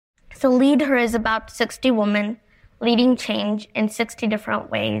So Lead Her is about 60 women leading change in 60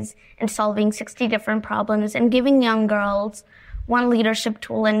 different ways and solving 60 different problems and giving young girls one leadership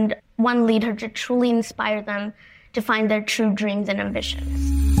tool and one leader to truly inspire them to find their true dreams and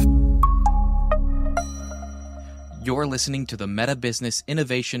ambitions. You're listening to the Meta Business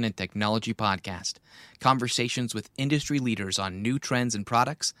Innovation and Technology Podcast, conversations with industry leaders on new trends and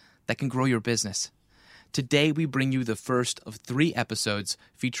products that can grow your business. Today, we bring you the first of 3 episodes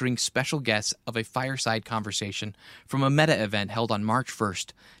featuring special guests of a fireside conversation from a Meta event held on March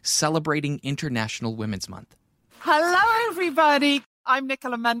 1st, celebrating International Women's Month. Hello, everybody. I'm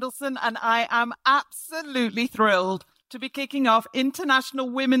Nicola Mendelsohn, and I am absolutely thrilled to be kicking off International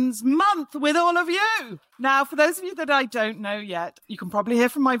Women's Month with all of you. Now, for those of you that I don't know yet, you can probably hear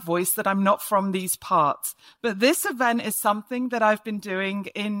from my voice that I'm not from these parts. But this event is something that I've been doing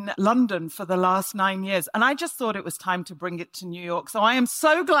in London for the last 9 years. And I just thought it was time to bring it to New York. So I am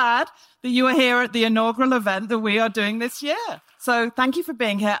so glad that you are here at the inaugural event that we are doing this year. So thank you for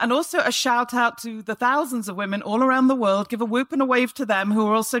being here. And also a shout out to the thousands of women all around the world. Give a whoop and a wave to them who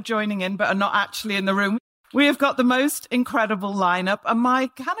are also joining in but are not actually in the room. We have got the most incredible lineup. And my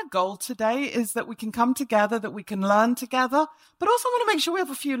kind of goal today is that we can come together, that we can learn together, but also want to make sure we have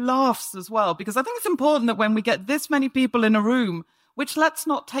a few laughs as well, because I think it's important that when we get this many people in a room, which let's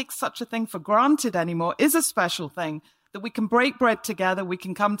not take such a thing for granted anymore, is a special thing, that we can break bread together, we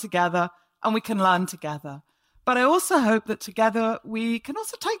can come together, and we can learn together. But I also hope that together we can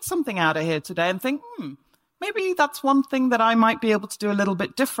also take something out of here today and think, maybe that's one thing that I might be able to do a little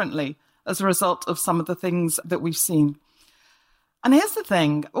bit differently as a result of some of the things that we've seen. And here's the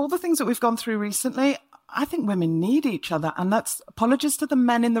thing, all the things that we've gone through recently, I think women need each other. And that's apologies to the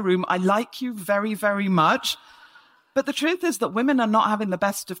men in the room. I like you very, very much. But the truth is that women are not having the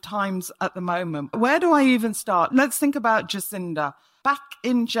best of times at the moment. Where do I even start? Let's think about Jacinda. Back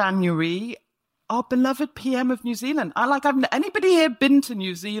in January, our beloved PM of New Zealand. Anybody here been to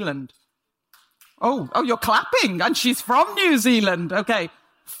New Zealand? Oh, you're clapping. And she's from New Zealand. Okay.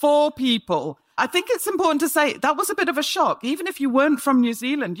 4 people. I think it's important to say that was a bit of a shock. Even if you weren't from New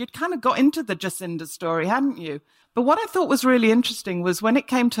Zealand, you'd kind of got into the Jacinda story, hadn't you? But what I thought was really interesting was when it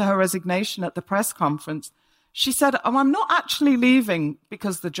came to her resignation at the press conference, she said, I'm not actually leaving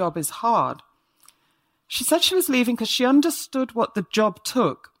because the job is hard. She said she was leaving because she understood what the job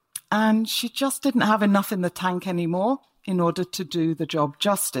took, and she just didn't have enough in the tank anymore in order to do the job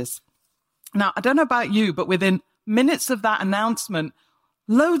justice. Now, I don't know about you, but within minutes of that announcement,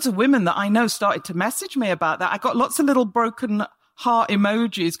 loads of women that I know started to message me about that. I got lots of little broken heart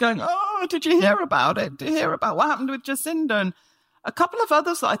emojis going, did you hear about it? Did you hear about what happened with Jacinda? And a couple of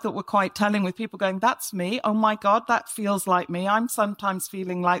others that I thought were quite telling, with people going, that's me. Oh my God, that feels like me. I'm sometimes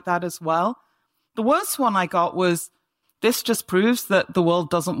feeling like that as well. The worst one I got was, this just proves that the world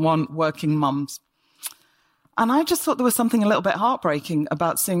doesn't want working mums. And I just thought there was something a little bit heartbreaking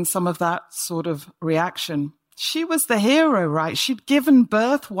about seeing some of that sort of reaction. She was the hero, right? She'd given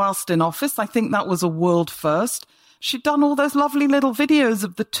birth whilst in office. I think that was a world first. She'd done all those lovely little videos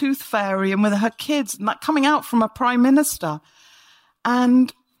of the tooth fairy and with her kids and that coming out from a prime minister.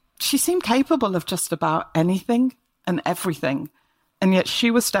 And she seemed capable of just about anything and everything. And yet she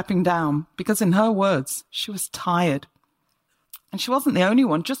was stepping down because, in her words, she was tired. And she wasn't the only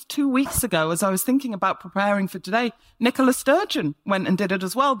one. Just 2 weeks ago, as I was thinking about preparing for today, Nicola Sturgeon went and did it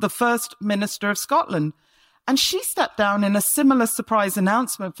as well, the First Minister of Scotland. And she stepped down in a similar surprise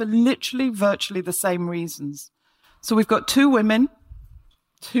announcement for literally virtually the same reasons. So we've got 2 women,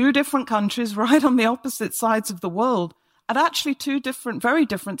 2 different countries, right on the opposite sides of the world, at actually 2 very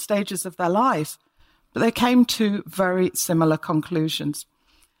different stages of their life. But they came to very similar conclusions.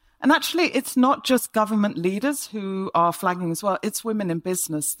 And actually, it's not just government leaders who are flagging as well. It's women in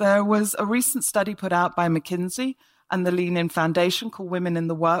business. There was a recent study put out by McKinsey and the Lean In Foundation called Women in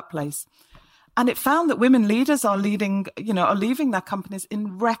the Workplace. And it found that women leaders are leaving their companies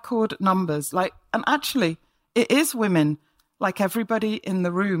in record numbers. And actually, it is women, like everybody in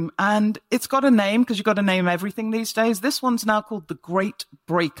the room. And it's got a name, because you've got to name everything these days. This one's now called the Great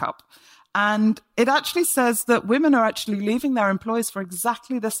Breakup. And it actually says that women are actually leaving their employers for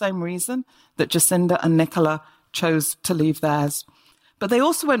exactly the same reason that Jacinda and Nicola chose to leave theirs. But they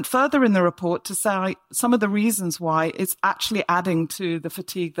also went further in the report to say some of the reasons why it's actually adding to the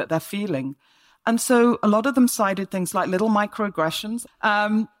fatigue that they're feeling. And so a lot of them cited things like little microaggressions.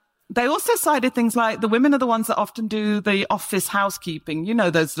 They also cited things like the women are the ones that often do the office housekeeping. You know,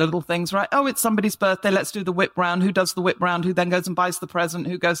 those little things, right? Oh, it's somebody's birthday. Let's do the whip round. Who does the whip round? Who then goes and buys the present?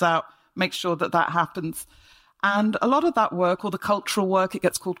 Who goes out, makes sure that happens? And a lot of that work, or the cultural work, it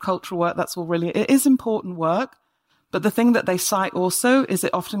gets called cultural work. That's all really, it is important work. But the thing that they cite also is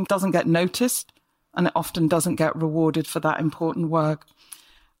it often doesn't get noticed and it often doesn't get rewarded for that important work.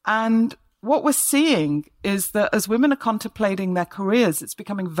 And what we're seeing is that as women are contemplating their careers, it's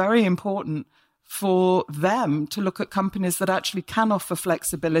becoming very important for them to look at companies that actually can offer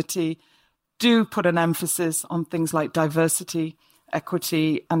flexibility, do put an emphasis on things like diversity,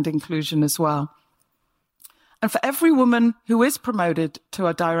 equity, and inclusion as well. And for every woman who is promoted to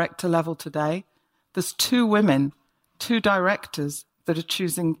a director level today, there's 2 women, 2 directors that are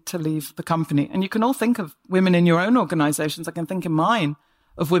choosing to leave the company. And you can all think of women in your own organizations. I can think in mine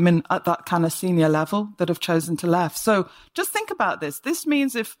of women at that kind of senior level that have chosen to left. So just think about this. This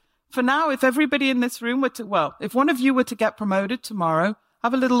means if everybody in this room if one of you were to get promoted tomorrow,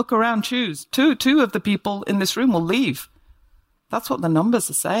 have a little look around, choose. Two of the people in this room will leave. That's what the numbers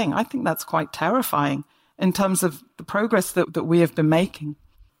are saying. I think that's quite terrifying in terms of the progress that we have been making.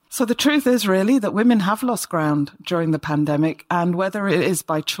 So the truth is really that women have lost ground during the pandemic, and whether it is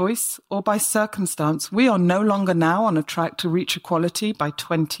by choice or by circumstance, we are no longer now on a track to reach equality by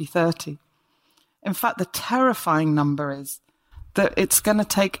 2030. In fact, the terrifying number is that it's going to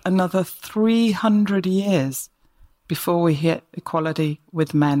take another 300 years before we hit equality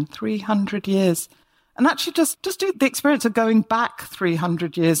with men. 300 years. And actually just do the experience of going back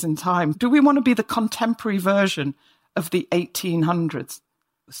 300 years in time. Do we want to be the contemporary version of the 1800s?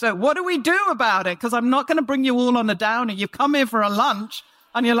 So what do we do about it? Because I'm not going to bring you all on a downer. You've come here for a lunch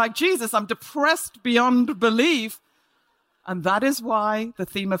and you're like, Jesus, I'm depressed beyond belief. And that is why the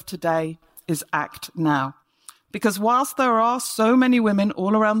theme of today is Act Now. Because whilst there are so many women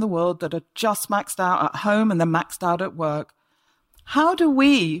all around the world that are just maxed out at home and they're maxed out at work, how do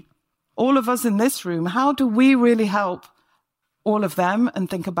we, all of us in this room, how do we really help all of them and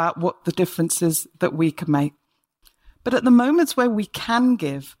think about what the differences that we can make? But at the moments where we can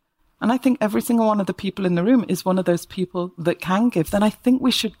give, and I think every single one of the people in the room is one of those people that can give, then I think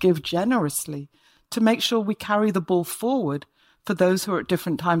we should give generously to make sure we carry the ball forward for those who are at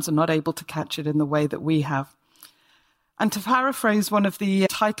different times are not able to catch it in the way that we have. And to paraphrase one of the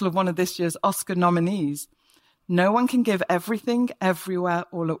title of one of this year's Oscar nominees, no one can give everything, everywhere,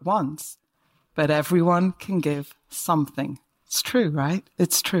 all at once, but everyone can give something. It's true, right?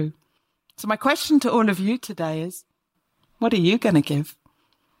 It's true. So my question to all of you today is, what are you going to give?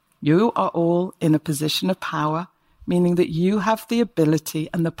 You are all in a position of power, meaning that you have the ability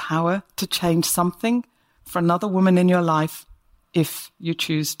and the power to change something for another woman in your life if you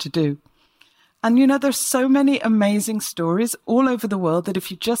choose to do. And there's so many amazing stories all over the world that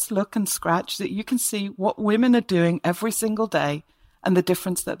if you just look and scratch, that you can see what women are doing every single day and the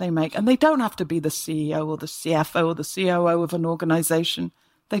difference that they make. And they don't have to be the CEO or the CFO or the COO of an organization.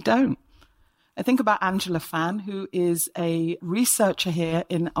 They don't. I think about Angela Fan, who is a researcher here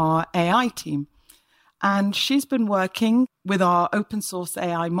in our AI team. And she's been working with our open source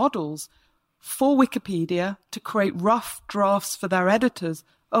AI models for Wikipedia to create rough drafts for their editors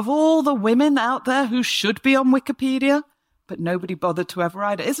of all the women out there who should be on Wikipedia, but nobody bothered to ever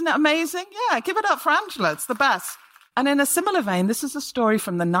write it. Isn't it amazing? Yeah, give it up for Angela. It's the best. And in a similar vein, this is a story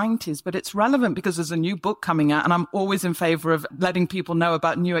from the 90s, but it's relevant because there's a new book coming out, and I'm always in favor of letting people know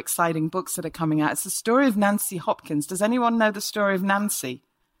about new exciting books that are coming out. It's the story of Nancy Hopkins. Does anyone know the story of Nancy?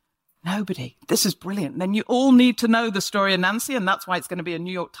 Nobody. This is brilliant. Then you all need to know the story of Nancy, and that's why it's going to be a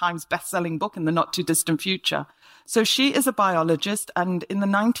New York Times best-selling book in the not-too-distant future. So she is a biologist, and in the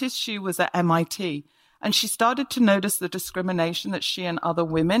 90s, she was at MIT. And she started to notice the discrimination that she and other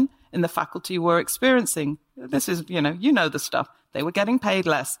women in the faculty were experiencing. This is, you know the stuff. They were getting paid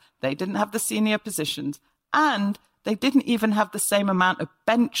less. They didn't have the senior positions. And they didn't even have the same amount of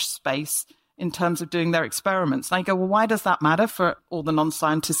bench space in terms of doing their experiments. And I go, well, why does that matter for all the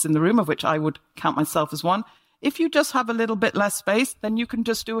non-scientists in the room, of which I would count myself as one? If you just have a little bit less space, then you can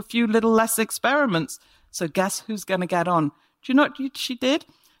just do a few little less experiments. So guess who's going to get on? Do you know what she did?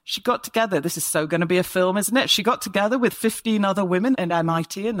 She got together. This is so going to be a film, isn't it? She got together with 15 other women in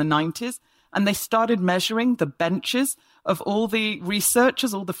MIT in the 90s, and they started measuring the benches of all the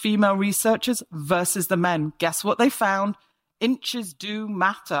researchers, all the female researchers versus the men. Guess what they found? Inches do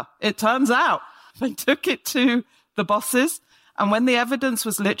matter. It turns out they took it to the bosses, and when the evidence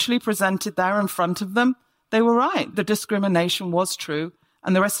was literally presented there in front of them, they were right. The discrimination was true.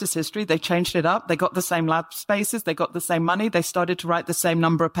 And the rest is history. They changed it up. They got the same lab spaces. They got the same money. They started to write the same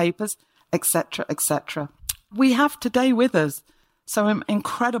number of papers, etc., etc. We have today with us some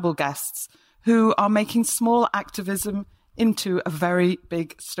incredible guests who are making small activism into a very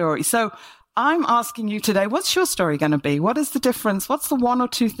big story. So I'm asking you today, what's your story going to be? What is the difference? What's the one or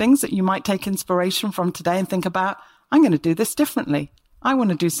two things that you might take inspiration from today and think about, I'm going to do this differently. I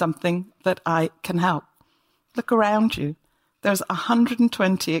want to do something that I can help. Look around you. There's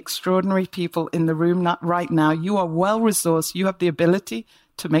 120 extraordinary people in the room right now. You are well-resourced. You have the ability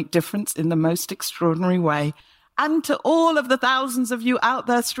to make difference in the most extraordinary way. And to all of the thousands of you out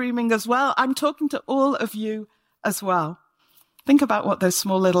there streaming as well, I'm talking to all of you as well. Think about what those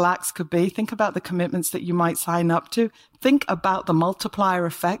small little acts could be. Think about the commitments that you might sign up to. Think about the multiplier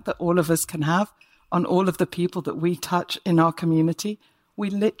effect that all of us can have on all of the people that we touch in our community. We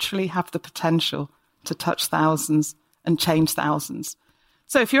literally have the potential to touch thousands and change thousands.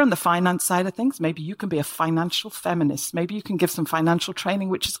 So if you're on the finance side of things, maybe you can be a financial feminist. Maybe you can give some financial training,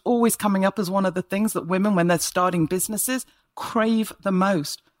 which is always coming up as one of the things that women, when they're starting businesses, crave the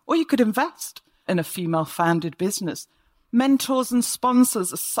most. Or you could invest in a female-founded business. Mentors and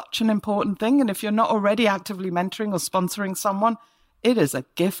sponsors are such an important thing. And if you're not already actively mentoring or sponsoring someone, it is a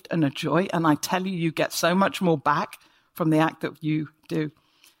gift and a joy. And I tell you, you get so much more back from the act that you do.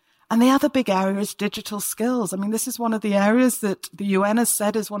 And the other big area is digital skills. I mean, this is one of the areas that the UN has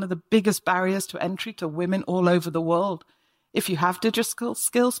said is one of the biggest barriers to entry to women all over the world. If you have digital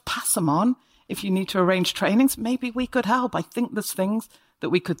skills, pass them on. If you need to arrange trainings, maybe we could help. I think there's things that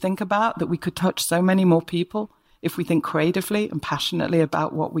we could think about, that we could touch so many more people if we think creatively and passionately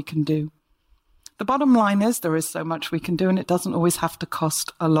about what we can do. The bottom line is there is so much we can do, and it doesn't always have to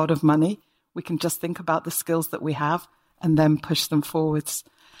cost a lot of money. We can just think about the skills that we have and then push them forwards.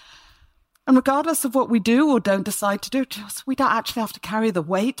 And regardless of what we do or don't decide to do, we don't actually have to carry the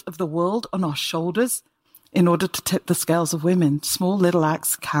weight of the world on our shoulders in order to tip the scales of women. Small little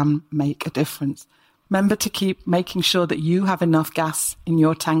acts can make a difference. Remember to keep making sure that you have enough gas in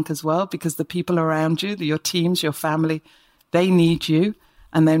your tank as well, because the people around you, your teams, your family, they need you.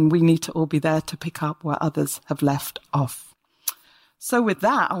 And then we need to all be there to pick up where others have left off. So with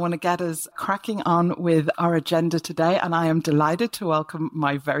that, I want to get us cracking on with our agenda today. And I am delighted to welcome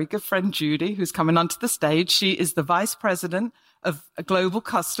my very good friend, Judy, who's coming onto the stage. She is the Vice President of Global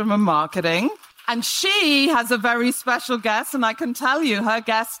Customer Marketing. And she has a very special guest. And I can tell you, her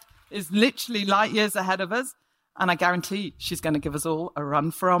guest is literally light years ahead of us. And I guarantee she's going to give us all a run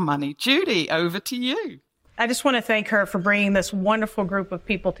for our money. Judy, over to you. I just want to thank her for bringing this wonderful group of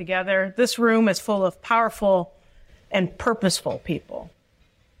people together. This room is full of powerful and purposeful people.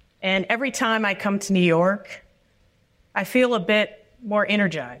 And every time I come to New York, I feel a bit more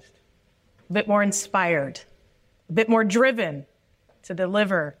energized, a bit more inspired, a bit more driven to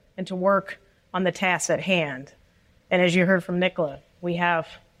deliver and to work on the tasks at hand. And as you heard from Nicola, we have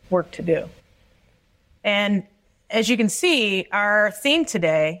work to do. And as you can see, our theme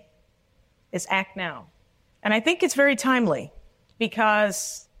today is Act Now. And I think it's very timely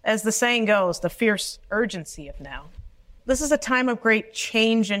because, as the saying goes, the fierce urgency of now. This is a time of great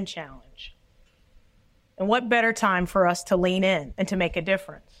change and challenge. And what better time for us to lean in and to make a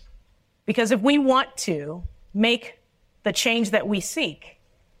difference? Because if we want to make the change that we seek,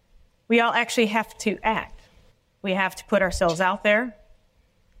 we all actually have to act. We have to put ourselves out there,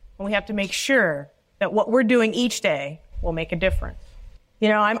 and we have to make sure that what we're doing each day will make a difference. You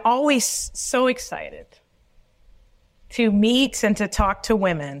know, I'm always so excited to meet and to talk to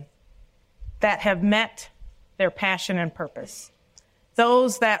women that have met their passion and purpose,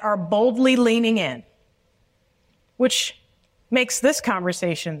 those that are boldly leaning in, which makes this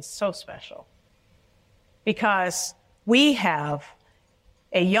conversation so special because we have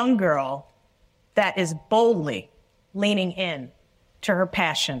a young girl that is boldly leaning in to her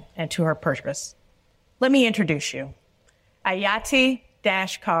passion and to her purpose. Let me introduce you. Ayati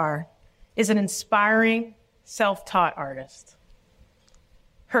Dashkar is an inspiring, self-taught artist.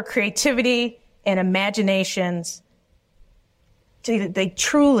 Her creativity and imaginations, they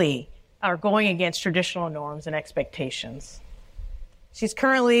truly are going against traditional norms and expectations. She's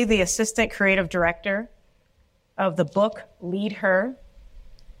currently the assistant creative director of the book Lead Her.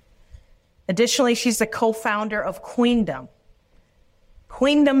 Additionally, she's the co-founder of Queendom.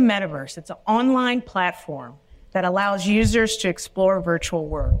 Queendom Metaverse, it's an online platform that allows users to explore virtual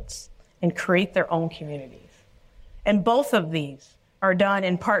worlds and create their own communities. And both of these are done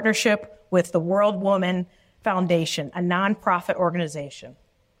in partnership with the World Woman Foundation, a nonprofit organization.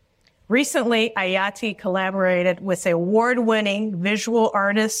 Recently, Ayati collaborated with award-winning visual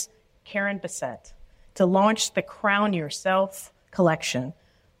artist Karen Bassett to launch the Crown Yourself collection,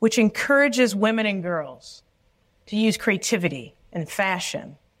 which encourages women and girls to use creativity and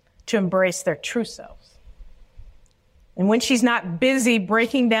fashion to embrace their true selves. And when she's not busy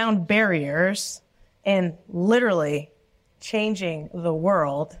breaking down barriers and literally changing the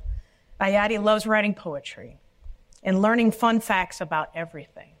world, Ayati loves writing poetry and learning fun facts about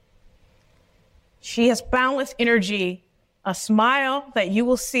everything. She has boundless energy, a smile that you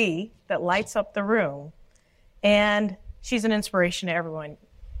will see that lights up the room, And she's an inspiration to everyone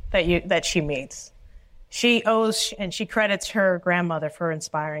that she meets. She owes and she credits her grandmother for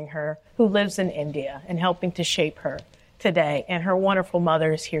inspiring her, who lives in India and helping to shape her today. And her wonderful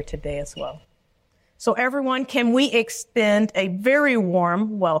mother is here today as well. So everyone, can we extend a very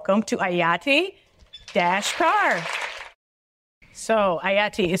warm welcome to Ayati Dashkar. So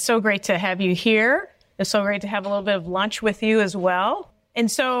Ayati, it's so great to have you here. It's so great to have a little bit of lunch with you as well. And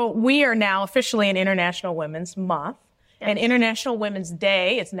so we are now officially in International Women's Month. Yes. And International Women's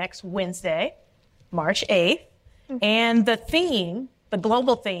Day is next Wednesday, March 8th. Mm-hmm. And the theme, the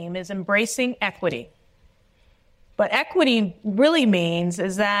global theme, is embracing equity. But equity really means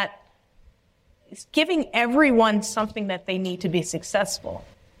is that it's giving everyone something that they need to be successful.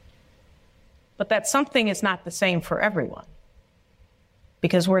 But that something is not the same for everyone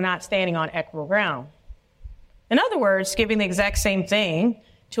because we're not standing on equitable ground. In other words, giving the exact same thing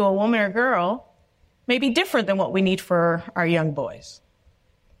to a woman or girl may be different than what we need for our young boys.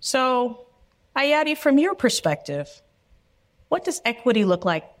 So, Ayati, from your perspective, what does equity look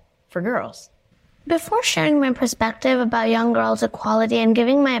like for girls? Before sharing my perspective about young girls' equality and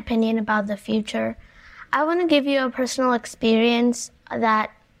giving my opinion about the future, I want to give you a personal experience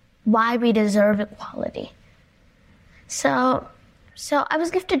that why we deserve equality. So I was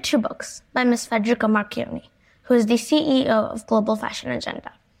gifted 2 books by Miss Federica Marchioni, who is the CEO of Global Fashion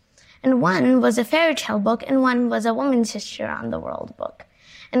Agenda. And one was a fairy tale book, and one was a woman's history around the world book.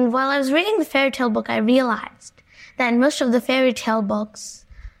 And while I was reading the fairy tale book, I realized that in most of the fairy tale books,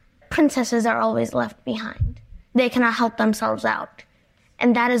 princesses are always left behind. They cannot help themselves out.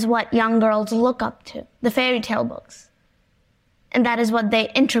 And that is what young girls look up to, the fairy tale books. And that is what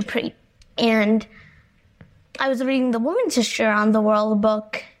they interpret. And I was reading the Women's History Around the World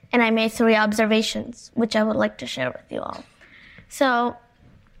book, and I made 3 observations, which I would like to share with you all. So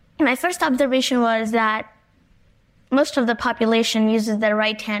my first observation was that most of the population uses their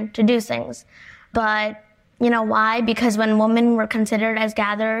right hand to do things. But you know why? Because when women were considered as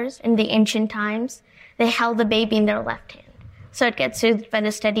gatherers in the ancient times, they held the baby in their left hand. So it gets soothed by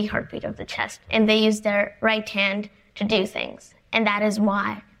the steady heartbeat of the chest, and they use their right hand to do things. And that is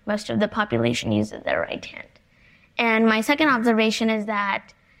why most of the population uses their right hand. And my second observation is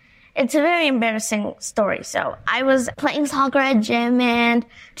that it's a very embarrassing story. So I was playing soccer at gym, and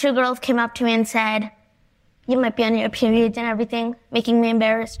 2 girls came up to me and said, "You might be on your periods and everything," making me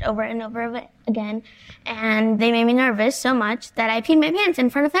embarrassed over and over again. And they made me nervous so much that I peed my pants in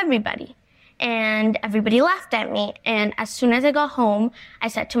front of everybody. And everybody laughed at me. And as soon as I got home, I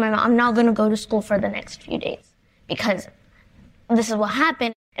said to my mom, "I'm not going to go to school for the next few days because this is what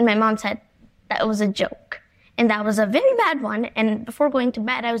happened." And my mom said that it was a joke. And that was a very bad one. And before going to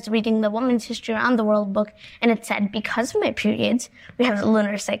bed, I was reading the Women's History Around the World book, and it said, because of my periods, we have the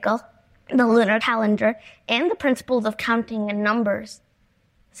lunar cycle, the lunar calendar, and the principles of counting and numbers.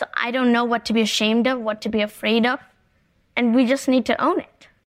 So I don't know what to be ashamed of, what to be afraid of, and we just need to own it.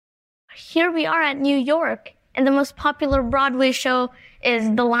 Here we are at New York, and the most popular Broadway show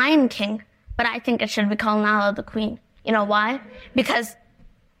is The Lion King, but I think it should be called Nala the Queen. You know why? Because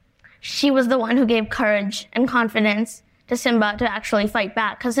she was the one who gave courage and confidence to Simba to actually fight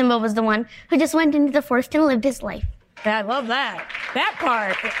back, because Simba was the one who just went into the forest and lived his life. Yeah, I love that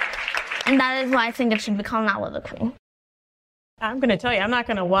part. And that is why I think it should be called Nala the Queen. I'm going to tell you, I'm not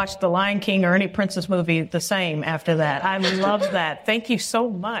going to watch The Lion King or any princess movie the same after that. I love that. Thank you so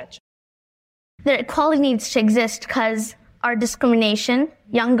much. The equality needs to exist because our discrimination,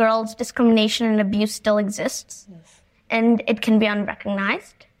 young girls' discrimination and abuse still exists. Yes. And it can be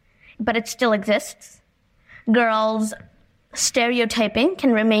unrecognized, but it still exists. Girls' stereotyping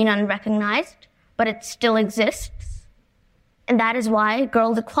can remain unrecognized, but it still exists. And that is why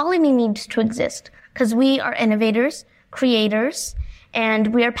girls' equality needs to exist, because we are innovators, creators,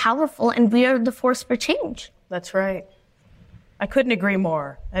 and we are powerful, and we are the force for change. That's right. I couldn't agree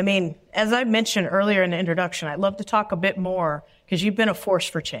more. I mean, as I mentioned earlier in the introduction, I'd love to talk a bit more because you've been a force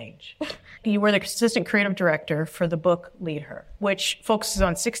for change. You were the assistant creative director for the book Lead Her, which focuses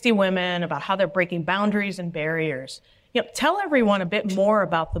on 60 women, about how they're breaking boundaries and barriers. You know, tell everyone a bit more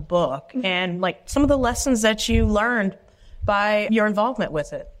about the book and like some of the lessons that you learned by your involvement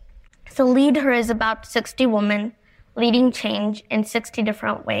with it. So Lead Her is about 60 women leading change in 60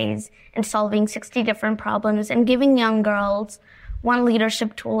 different ways and solving 60 different problems and giving young girls one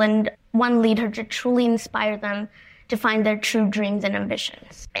leadership tool and one leader to truly inspire them to find their true dreams and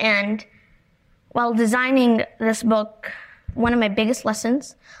ambitions. And while designing this book, one of my biggest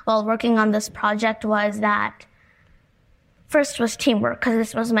lessons while working on this project was that First was teamwork, because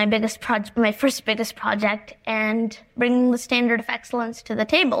this was my first biggest project, and bringing the standard of excellence to the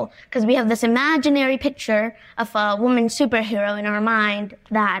table, because we have this imaginary picture of a woman superhero in our mind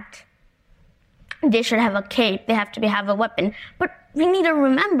that they should have a cape, they have to have a weapon. But we need to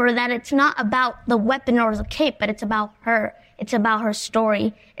remember that it's not about the weapon or the cape, but it's about her. It's about her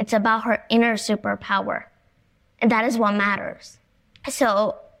story. It's about her inner superpower. And that is what matters.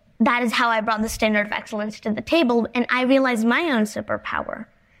 So that is how I brought the standard of excellence to the table, and I realized my own superpower,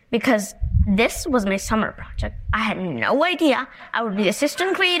 because this was my summer project. I had no idea I would be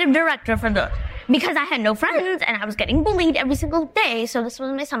assistant creative director because I had no friends and I was getting bullied every single day. So this was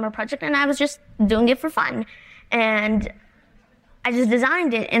my summer project, and I was just doing it for fun. And I just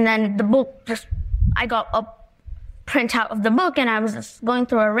designed it, and then the book I got a printout of the book, and I was just going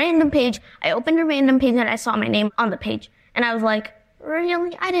through a random page. I opened a random page and I saw my name on the page, and I was like,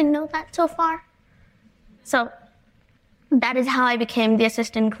 really? I didn't know that so far. So that is how I became the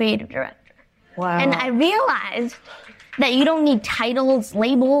assistant creative director. Wow. And I realized that you don't need titles,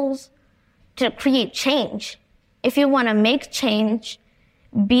 labels to create change. If you want to make change,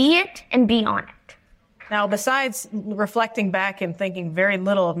 be it and be on it. Now, besides reflecting back and thinking very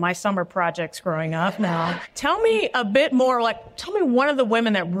little of my summer projects growing up now, tell me a bit more, tell me one of the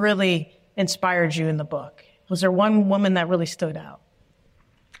women that really inspired you in the book. Was there one woman that really stood out?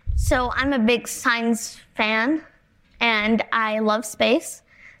 So I'm a big science fan, and I love space.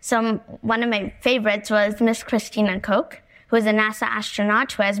 So one of my favorites was Miss Christina Koch, who is a NASA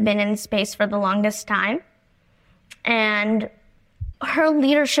astronaut who has been in space for the longest time. And her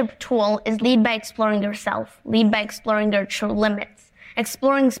leadership tool is lead by exploring yourself, lead by exploring your true limits.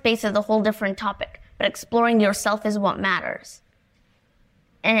 Exploring space is a whole different topic, but exploring yourself is what matters.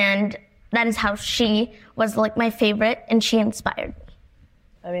 And that is how she was my favorite, and she inspired me.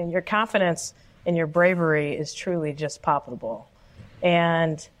 I mean, your confidence and your bravery is truly just palpable.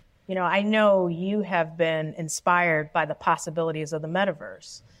 And, I know you have been inspired by the possibilities of the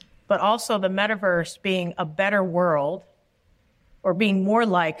metaverse, but also the metaverse being a better world, or being more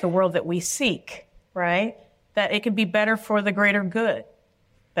like the world that we seek, right? That it could be better for the greater good,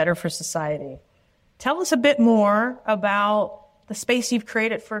 better for society. Tell us a bit more about the space you've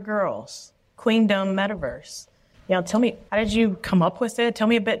created for girls, Queendom Metaverse. Tell me, how did you come up with it?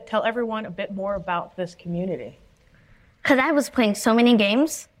 Tell everyone a bit more about this community. Because I was playing so many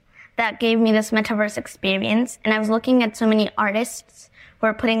games that gave me this metaverse experience, and I was looking at so many artists who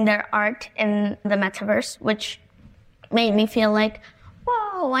are putting their art in the metaverse, which made me feel like,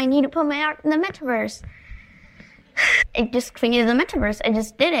 whoa, I need to put my art in the metaverse. I just created the metaverse. I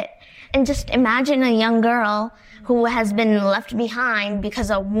just did it. And just imagine a young girl who has been left behind because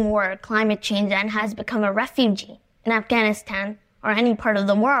of war, climate change, and has become a refugee in Afghanistan or any part of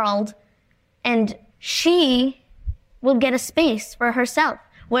the world. And she will get a space for herself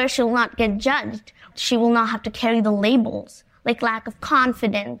where she will not get judged. She will not have to carry the labels like lack of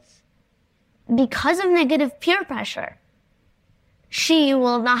confidence because of negative peer pressure. She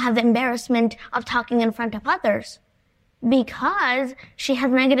will not have the embarrassment of talking in front of others because she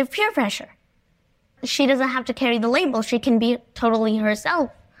has negative peer pressure. She doesn't have to carry the label. She can be totally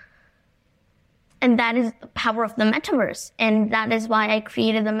herself. And that is the power of the metaverse. And that is why I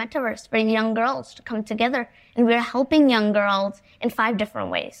created the metaverse for young girls to come together. And we're helping young girls in 5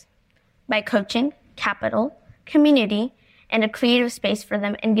 different ways: by coaching, capital, community, and a creative space for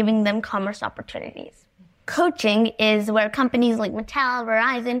them, and giving them commerce opportunities. Coaching is where companies like Mattel,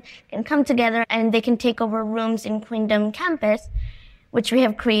 Verizon can come together and they can take over rooms in Queendom campus, which we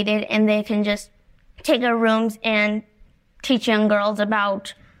have created, and they can just take our rooms and teach young girls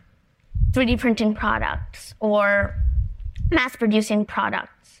about 3D printing products or mass producing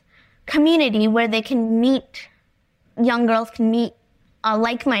products. Community, where they can meet, young girls can meet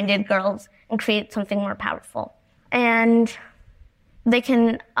like-minded girls and create something more powerful. And they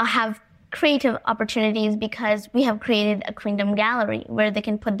can have creative opportunities because we have created a Queendom gallery where they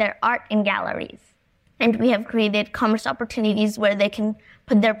can put their art in galleries. And we have created commerce opportunities where they can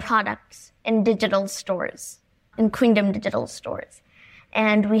put their products in digital stores, in Queendom digital stores.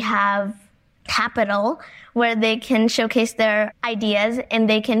 And we have capital where they can showcase their ideas and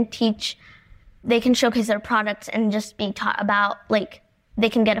they can showcase their products and just be taught about, they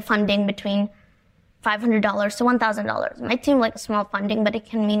can get a funding between $500 to $1,000. It might seem like a small funding, but it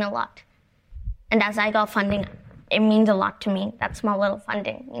can mean a lot. And as I got funding, it means a lot to me. That small little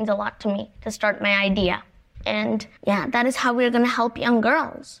funding means a lot to me to start my idea. And yeah, that is how we're going to help young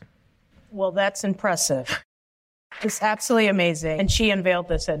girls. Well, that's impressive. It's absolutely amazing. And she unveiled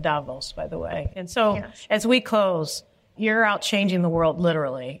this at Davos, by the way. And so yes. As we close, you're out changing the world,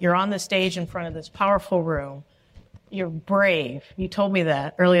 literally. You're on the stage in front of this powerful room. You're brave. You told me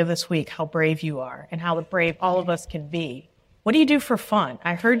that earlier this week, how brave you are and how brave all of us can be. What do you do for fun?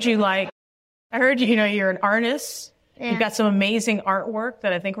 I heard you, you're an artist. Yeah. You've got some amazing artwork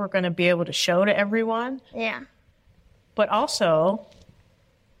that I think we're going to be able to show to everyone. Yeah. But also,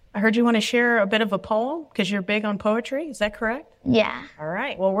 I heard you want to share a bit of a poem because you're big on poetry. Is that correct? Yeah. All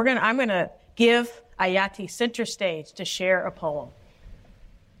right. Well, I'm going to give Ayati center stage to share a poem.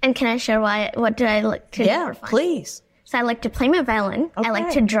 And can I share what do I like to do for fun? Please. So I like to play my violin. Okay. I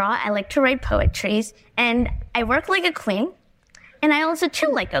like to draw. I like to write poetries. And I work like a queen. And I also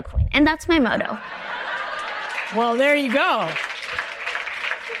chill like a queen. And that's my motto. Well, there you go.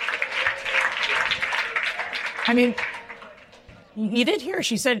 I mean, you did hear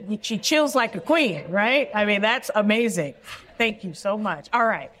she said she chills like a queen, right? I mean, that's amazing. Thank you so much. All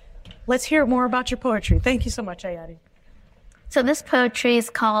right. Let's hear more about your poetry. Thank you so much, Ayati. So this poetry is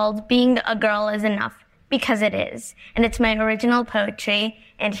called Being a Girl is Enough, because it is. And it's my original poetry,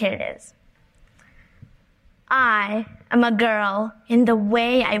 and here it is. I am a girl in the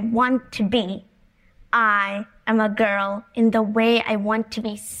way I want to be. I am a girl in the way I want to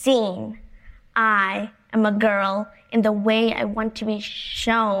be seen. I am a girl in the way I want to be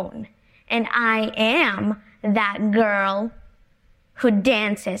shown. And I am that girl who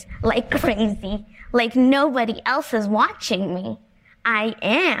dances like crazy, like nobody else is watching me. I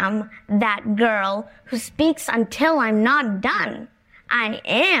am that girl who speaks until I'm not done. I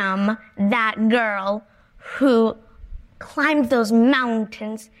am that girl who climbed those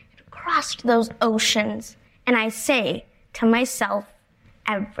mountains, crossed those oceans, and I say to myself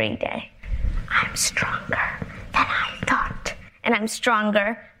every day, I'm stronger than I thought, and I'm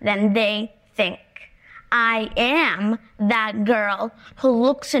stronger than they think. I am that girl who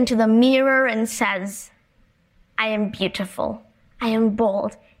looks into the mirror and says, I am beautiful, I am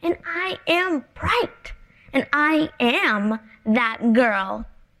bold, and I am bright. And I am that girl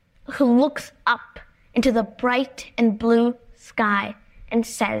who looks up into the bright and blue sky and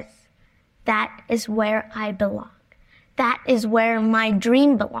says, that is where I belong. That is where my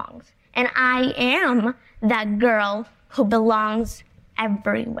dream belongs. And I am that girl who belongs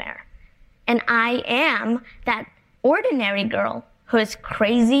everywhere. And I am that ordinary girl who is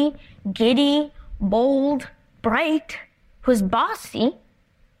crazy, giddy, bold, bright, who's bossy,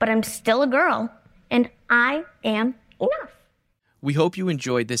 but I'm still a girl, and I am enough. We hope you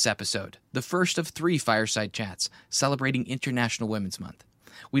enjoyed this episode, the first of 3 Fireside Chats celebrating International Women's Month.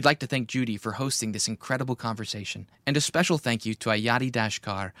 We'd like to thank Judy for hosting this incredible conversation, and a special thank you to Ayati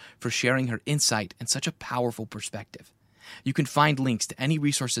Dashkar for sharing her insight and such a powerful perspective. You can find links to any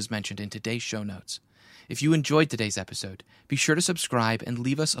resources mentioned in today's show notes. If you enjoyed today's episode, be sure to subscribe and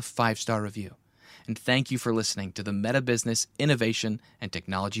leave us a 5-star review. And thank you for listening to the Meta Business Innovation and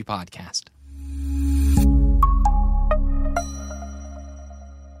Technology Podcast.